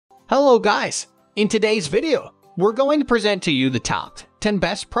Hello guys! In today's video, we're going to present to you the top 10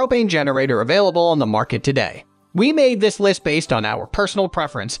 best propane generator available on the market today. We made this list based on our personal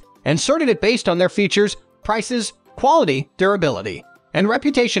preference and sorted it based on their features, prices, quality, durability, and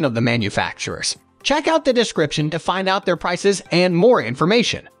reputation of the manufacturers. Check out the description to find out their prices and more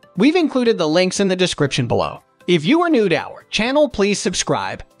information. We've included the links in the description below. If you are new to our channel, please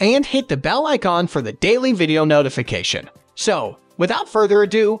subscribe and hit the bell icon for the daily video notification. So, without further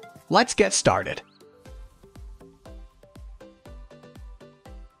ado, let's get started.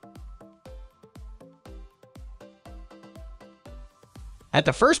 At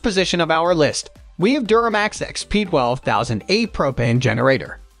the first position of our list, we have Duromax XP12000A Propane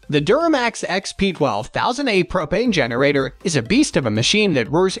Generator. The Duromax XP12000A Propane Generator is a beast of a machine that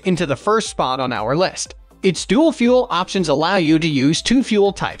roars into the first spot on our list. Its dual fuel options allow you to use two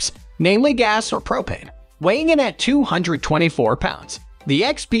fuel types, namely gas or propane. Weighing in at 224 pounds, the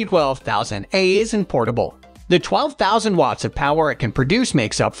XP12000A isn't portable. The 12,000 watts of power it can produce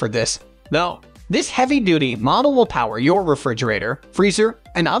makes up for this, though. This heavy-duty model will power your refrigerator, freezer,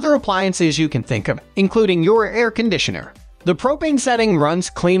 and other appliances you can think of, including your air conditioner. The propane setting runs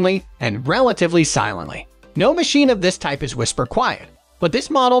cleanly and relatively silently. No machine of this type is whisper quiet, but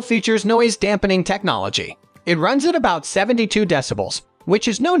this model features noise-dampening technology. It runs at about 72 decibels, which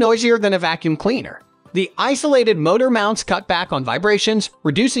is no noisier than a vacuum cleaner. The isolated motor mounts cut back on vibrations,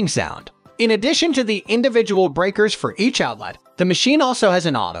 reducing sound. In addition to the individual breakers for each outlet, the machine also has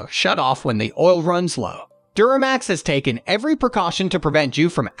an auto shut-off when the oil runs low. Duromax has taken every precaution to prevent you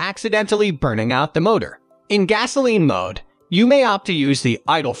from accidentally burning out the motor. In gasoline mode, you may opt to use the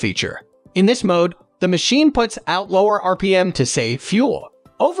idle feature. In this mode, the machine puts out lower RPM to save fuel.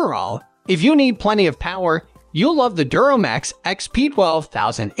 Overall, if you need plenty of power, you'll love the Duromax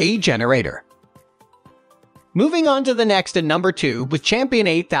XP12000A generator. Moving on to the next at number 2 with Champion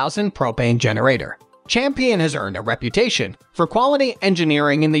 8000 Propane Generator. Champion has earned a reputation for quality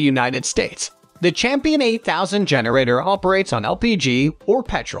engineering in the United States. The Champion 8000 generator operates on LPG or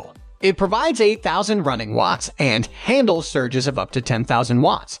petrol. It provides 8,000 running watts and handles surges of up to 10,000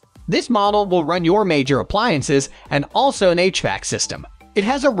 watts. This model will run your major appliances and also an HVAC system. It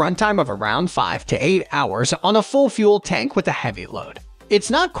has a runtime of around 5 to 8 hours on a full fuel tank with a heavy load. It's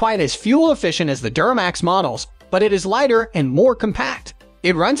not quite as fuel efficient as the Duromax models, but it is lighter and more compact.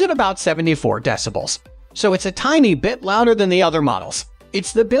 It runs at about 74 decibels, so it's a tiny bit louder than the other models.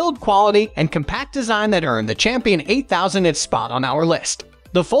 It's the build quality and compact design that earned the Champion 8000 its spot on our list.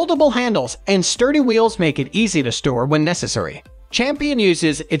 The foldable handles and sturdy wheels make it easy to store when necessary. Champion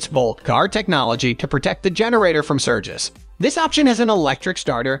uses its Volt Guard technology to protect the generator from surges. This option has an electric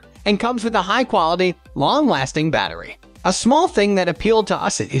starter and comes with a high-quality, long-lasting battery. A small thing that appealed to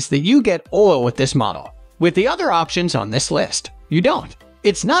us is that you get oil with this model. With the other options on this list, you don't.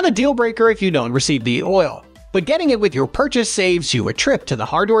 It's not a deal breaker if you don't receive the oil, but getting it with your purchase saves you a trip to the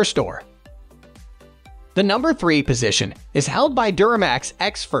hardware store. The number 3 position is held by Duromax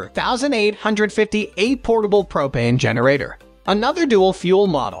X10850A Portable Propane Generator, another dual-fuel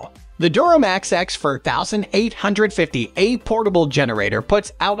model. The Duromax X10850A Portable Generator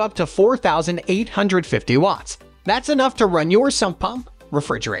puts out up to 4,850 watts. That's enough to run your sump pump,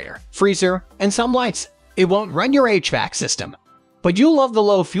 refrigerator, freezer, and some lights. It won't run your HVAC system, but you'll love the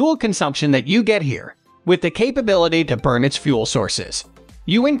low fuel consumption that you get here. With the capability to burn its fuel sources,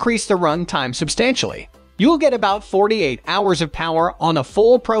 you increase the run time substantially. You'll get about 48 hours of power on a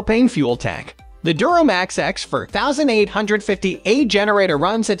full propane fuel tank. The Duromax X10850A generator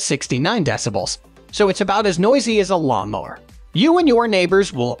runs at 69 decibels, so it's about as noisy as a lawnmower. You and your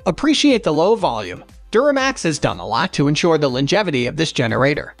neighbors will appreciate the low volume. Duromax has done a lot to ensure the longevity of this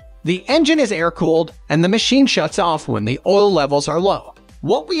generator. The engine is air-cooled, and the machine shuts off when the oil levels are low.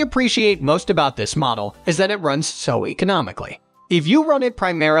 What we appreciate most about this model is that it runs so economically. If you run it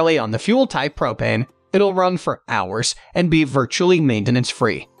primarily on the fuel-type propane, it'll run for hours and be virtually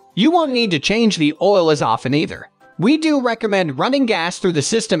maintenance-free. You won't need to change the oil as often either. We do recommend running gas through the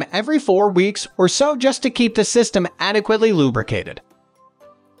system every 4 weeks or so just to keep the system adequately lubricated.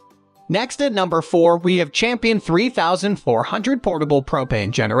 Next at number 4, we have Champion 3400 Portable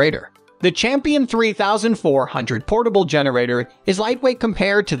Propane Generator. The Champion 3400 Portable Generator is lightweight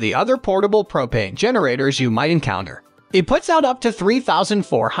compared to the other portable propane generators you might encounter. It puts out up to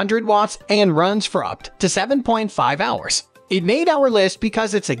 3,400 watts and runs for up to 7.5 hours. It made our list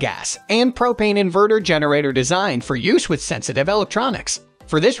because it's a gas and propane inverter generator designed for use with sensitive electronics.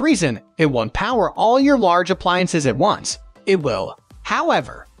 For this reason, it won't power all your large appliances at once. It will,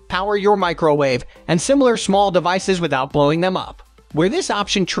 however, power your microwave and similar small devices without blowing them up. Where this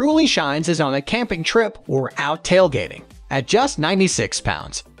option truly shines is on a camping trip or out tailgating. At just 96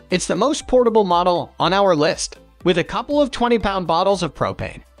 pounds, It's the most portable model on our list. With a couple of 20-pound bottles of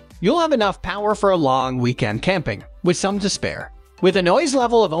propane, you'll have enough power for a long weekend camping, with some to spare. With a noise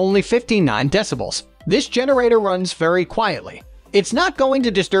level of only 59 decibels, this generator runs very quietly. It's not going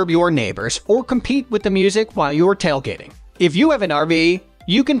to disturb your neighbors or compete with the music while you're tailgating. If you have an RV,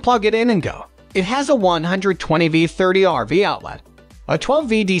 you can plug it in and go. It has a 120V 30 RV outlet, a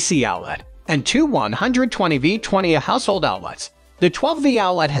 12V DC outlet, and two 120V 20 household outlets. The 12V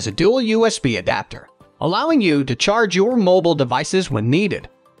outlet has a dual USB adapter, allowing you to charge your mobile devices when needed.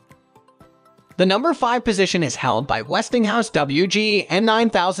 The number 5 position is held by Westinghouse WG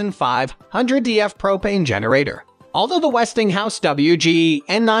N9500DF propane generator. Although the Westinghouse WG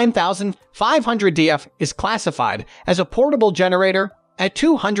N9500DF is classified as a portable generator at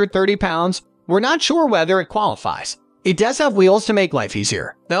 230 pounds, we're not sure whether it qualifies. It does have wheels to make life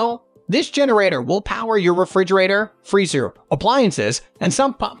easier, though. This generator will power your refrigerator, freezer, appliances, and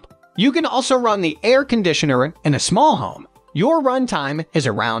sump pump. You can also run the air conditioner in a small home. Your runtime is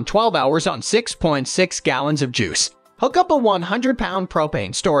around 12 hours on 6.6 gallons of juice. Hook up a 100-pound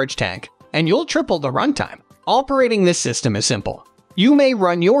propane storage tank, and you'll triple the runtime. Operating this system is simple. You may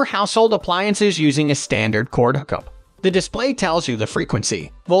run your household appliances using a standard cord hookup. The display tells you the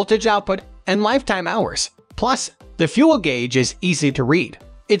frequency, voltage output, and lifetime hours. Plus, the fuel gauge is easy to read.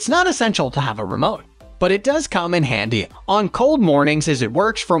 It's not essential to have a remote, but it does come in handy on cold mornings as it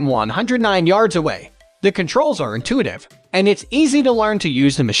works from 109 yards away. The controls are intuitive, and it's easy to learn to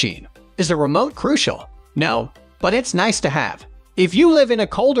use the machine. Is the remote crucial? No, but it's nice to have. If you live in a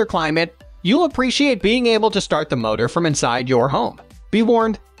colder climate, you'll appreciate being able to start the motor from inside your home. Be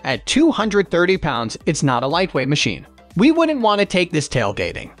warned, at 230 pounds, it's not a lightweight machine. We wouldn't want to take this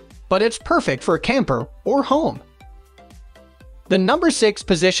tailgating, but it's perfect for a camper or home. The number 6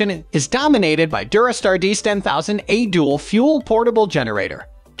 position is dominated by Durostar D10000A dual fuel portable generator.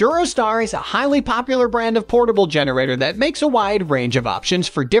 Durostar is a highly popular brand of portable generator that makes a wide range of options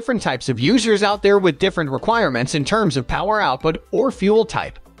for different types of users out there with different requirements in terms of power output or fuel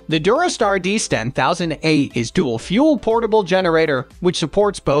type. The Durostar D10000A is dual fuel portable generator which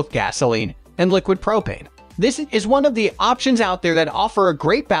supports both gasoline and liquid propane. This is one of the options out there that offer a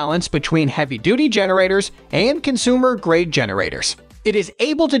great balance between heavy-duty generators and consumer-grade generators. It is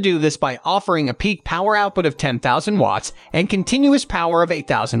able to do this by offering a peak power output of 10,000 watts and continuous power of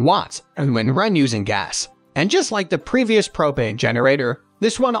 8,000 watts when run using gas. And just like the previous propane generator,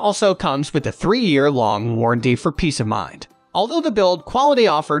 this one also comes with a 3-year-long warranty for peace of mind. Although the build quality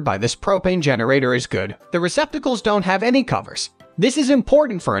offered by this propane generator is good, the receptacles don't have any covers. This is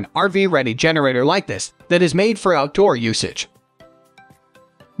important for an RV-ready generator like this that is made for outdoor usage.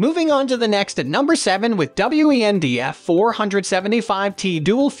 Moving on to the next at number 7 with WENDF 475T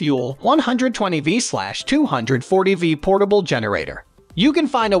Dual Fuel 120V/240V Portable Generator. You can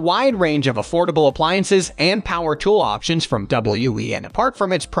find a wide range of affordable appliances and power tool options from WEN apart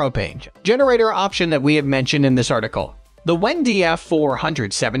from its propane generator option that we have mentioned in this article. The WENDF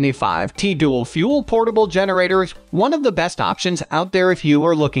 475T Dual Fuel Portable Generator is one of the best options out there if you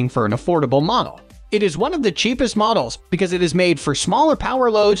are looking for an affordable model. It is one of the cheapest models because it is made for smaller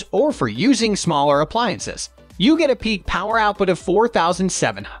power loads or for using smaller appliances. You get a peak power output of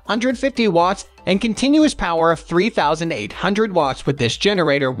 4,750 watts and continuous power of 3,800 watts with this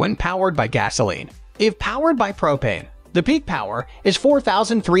generator when powered by gasoline. If powered by propane, the peak power is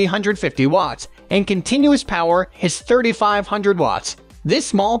 4,350 watts and continuous power is 3,500 watts. This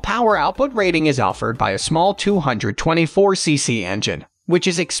small power output rating is offered by a small 224cc engine, which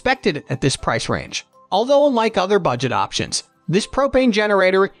is expected at this price range. Although unlike other budget options, this propane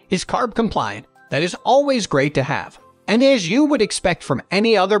generator is CARB compliant. That is always great to have. And as you would expect from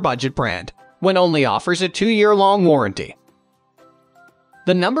any other budget brand, one only offers a 2-year-long warranty.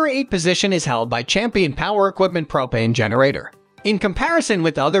 The number 8 position is held by Champion Power Equipment Propane Generator. In comparison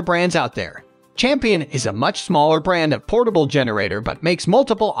with other brands out there, Champion is a much smaller brand of portable generator but makes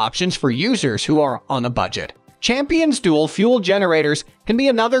multiple options for users who are on a budget. Champion's dual fuel generators can be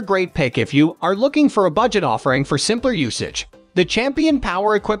another great pick if you are looking for a budget offering for simpler usage. The Champion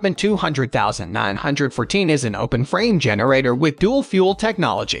Power Equipment 200,914 is an open-frame generator with dual fuel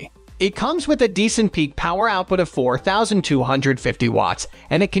technology. It comes with a decent peak power output of 4,250 watts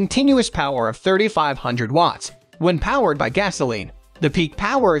and a continuous power of 3,500 watts. When powered by gasoline, the peak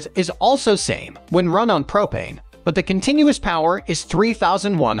power is also same when run on propane, but the continuous power is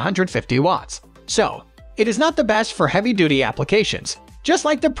 3,150 watts. So, it is not the best for heavy-duty applications. Just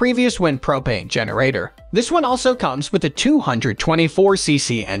like the previous wind propane generator, this one also comes with a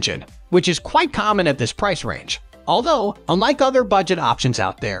 224cc engine, which is quite common at this price range. Although, unlike other budget options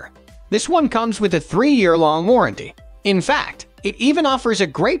out there, this one comes with a 3-year-long warranty. In fact, It even offers a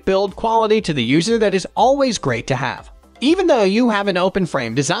great build quality to the user that is always great to have. Even though you have an open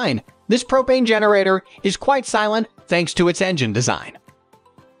frame design, this propane generator is quite silent thanks to its engine design.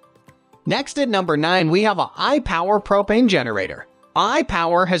 Next at number 9, we have A-iPower propane generator.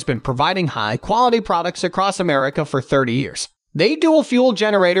 A-iPower has been providing high-quality products across America for 30 years. They dual-fuel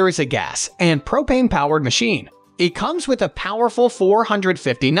generator is a gas and propane-powered machine. It comes with a powerful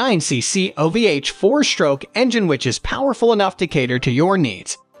 459cc OVH 4-stroke engine which is powerful enough to cater to your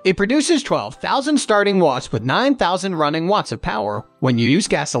needs. It produces 12,000 starting watts with 9,000 running watts of power when you use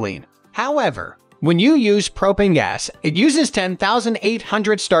gasoline. However, when you use propane gas, it uses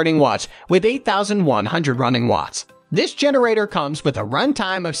 10,800 starting watts with 8,100 running watts. This generator comes with a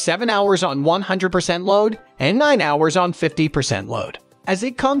runtime of 7 hours on 100% load and 9 hours on 50% load. As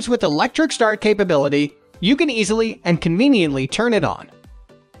it comes with electric start capability, you can easily and conveniently turn it on.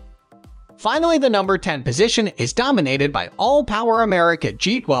 Finally, the number 10 position is dominated by A-iPower America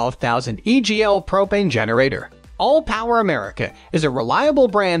G12000 EGL propane generator. A-iPower America is a reliable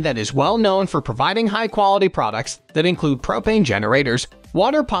brand that is well known for providing high-quality products that include propane generators,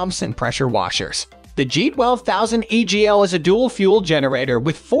 water pumps, and pressure washers. The G12000 EGL is a dual-fuel generator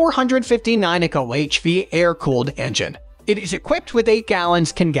with 459 HV air-cooled engine. It is equipped with 8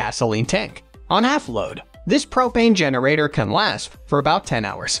 gallons can gasoline tank. On half load, this propane generator can last for about 10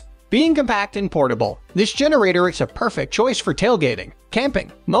 hours. Being compact and portable, this generator is a perfect choice for tailgating,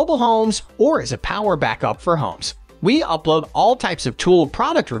 camping, mobile homes, or as a power backup for homes. We upload all types of tool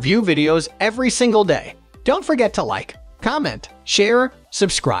product review videos every single day. Don't forget to like, comment, share,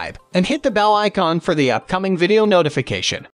 subscribe, and hit the bell icon for the upcoming video notification.